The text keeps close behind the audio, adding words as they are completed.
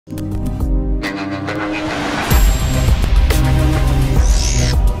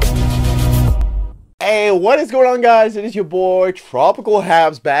What is going on, guys? It is your boy Tropical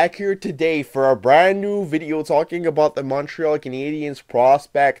Habs back here today for a brand new video talking about the Montreal Canadiens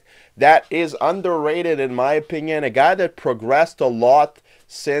prospect that is underrated in my opinion. A guy that progressed a lot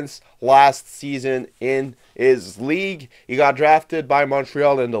since last season in his league. He got drafted by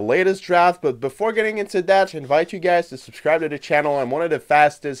Montreal in the latest draft, but before getting into that, I invite you guys to subscribe to the channel. I'm one of the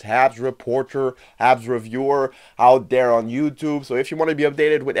fastest Habs reporter, Habs reviewer out there on YouTube, so if you want to be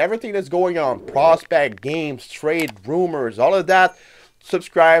updated with everything that's going on, prospect, games, trade, rumors, all of that,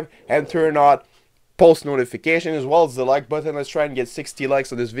 subscribe and turn on post notification as well as the like button. Let's try and get 60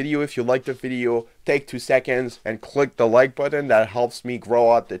 likes on this video. If you like the video, take 2 seconds and click the like button. That helps me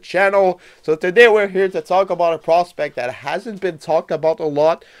grow out the channel. So today we're here to talk about a prospect that hasn't been talked about a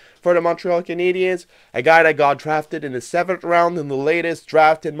lot for the Montreal Canadiens. A guy that got drafted in the 7th round in the latest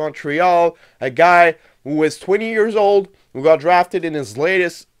draft in Montreal. A guy who is 20 years old, who got drafted in his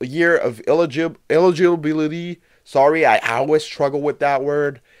latest year of eligibility. Sorry, I always struggle with that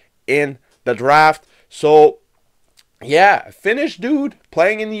word in the draft. So yeah, Finnish dude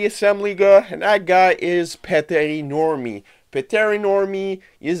playing in the Liiga, and that guy is Petteri Nurmi. Petteri Nurmi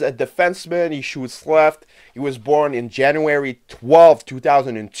is a defenseman. He shoots left. He was born in January 12,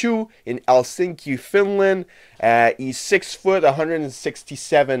 2002 in Helsinki, Finland. He's 6 foot,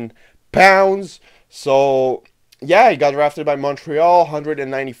 167 pounds. So yeah, he got drafted by Montreal,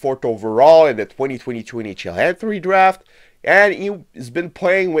 194th overall in the 2022 NHL Entry Draft. And he's been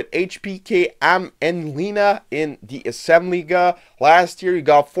playing with HPK Hämeenlinna in the Liiga. Last year, he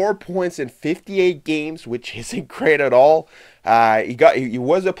got 4 points in 58 games, which isn't great at all. He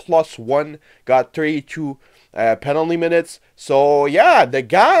was a +1, got 32 penalty minutes. So yeah, the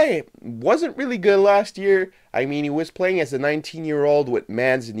guy wasn't really good last year. I mean, he was playing as a 19-year-old with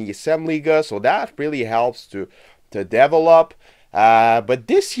Mans in the Liiga, so that really helps to develop. But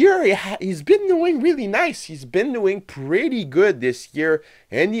this year, he's been doing really nice. He's been doing pretty good this year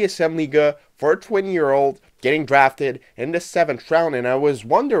in the Liiga for a 20-year-old getting drafted in the 7th round. And I was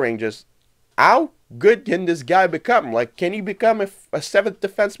wondering just how good can this guy become? Like, can he become a 7th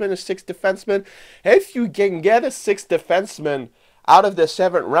defenseman, a 6th defenseman? If you can get a 6th defenseman out of the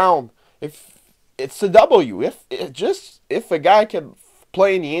 7th round, if it's a W. If a guy can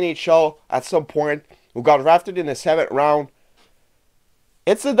play in the NHL at some point who got drafted in the 7th round,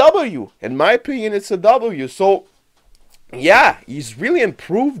 it's a W. In my opinion, it's a W. So, yeah, he's really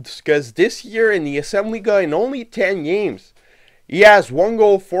improved because this year in the Liiga, in only 10 games, he has 1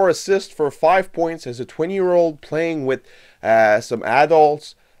 goal, 4 assists for 5 points as a 20-year-old playing with some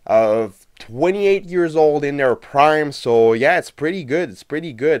adults of 28 years old in their prime. So, yeah, it's pretty good. It's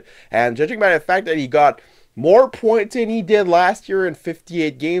pretty good. And judging by the fact that he got more points than he did last year in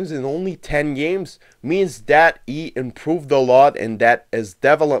 58 games in only 10 games means that he improved a lot and that his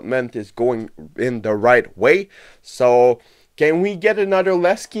development is going in the right way. So can we get another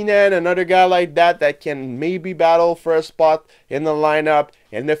Leskinen, another guy like that can maybe battle for a spot in the lineup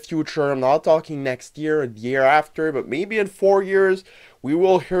in the future? I'm not talking next year or the year after, but maybe in 4 years we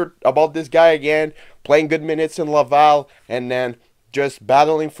will hear about this guy again, playing good minutes in Laval and then just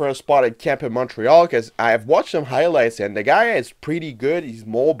battling for a spot at camp in Montreal, because I've watched some highlights and the guy is pretty good. He's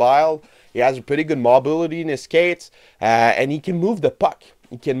mobile. He has a pretty good mobility in his skates, and he can move the puck.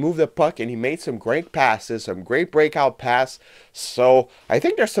 He can move the puck, and he made some great passes, some great breakout pass. So I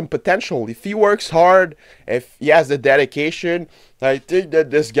think there's some potential if he works hard, if he has the dedication. I think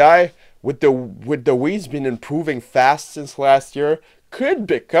that this guy, with the way he's been improving fast since last year, could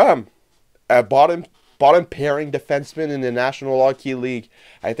become a bottom pairing defenseman in the National Hockey League.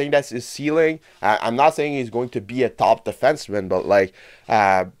 I think that's his ceiling. I'm not saying he's going to be a top defenseman, but like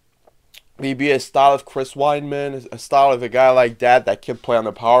maybe a style of Chris Weidman, a style of a guy like that can play on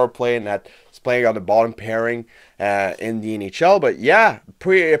the power play and that's playing on the bottom pairing in the NHL. But yeah,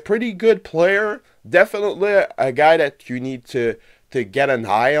 a pretty good player. Definitely a guy that you need to get an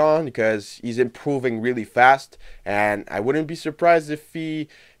eye on because he's improving really fast, and I wouldn't be surprised if he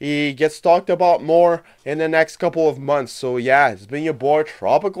gets talked about more in the next couple of months. So yeah, it's been your boy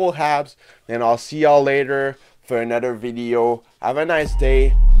Tropical Habs, and I'll see y'all later for another video. Have a nice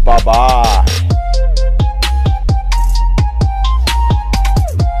day. Bye bye.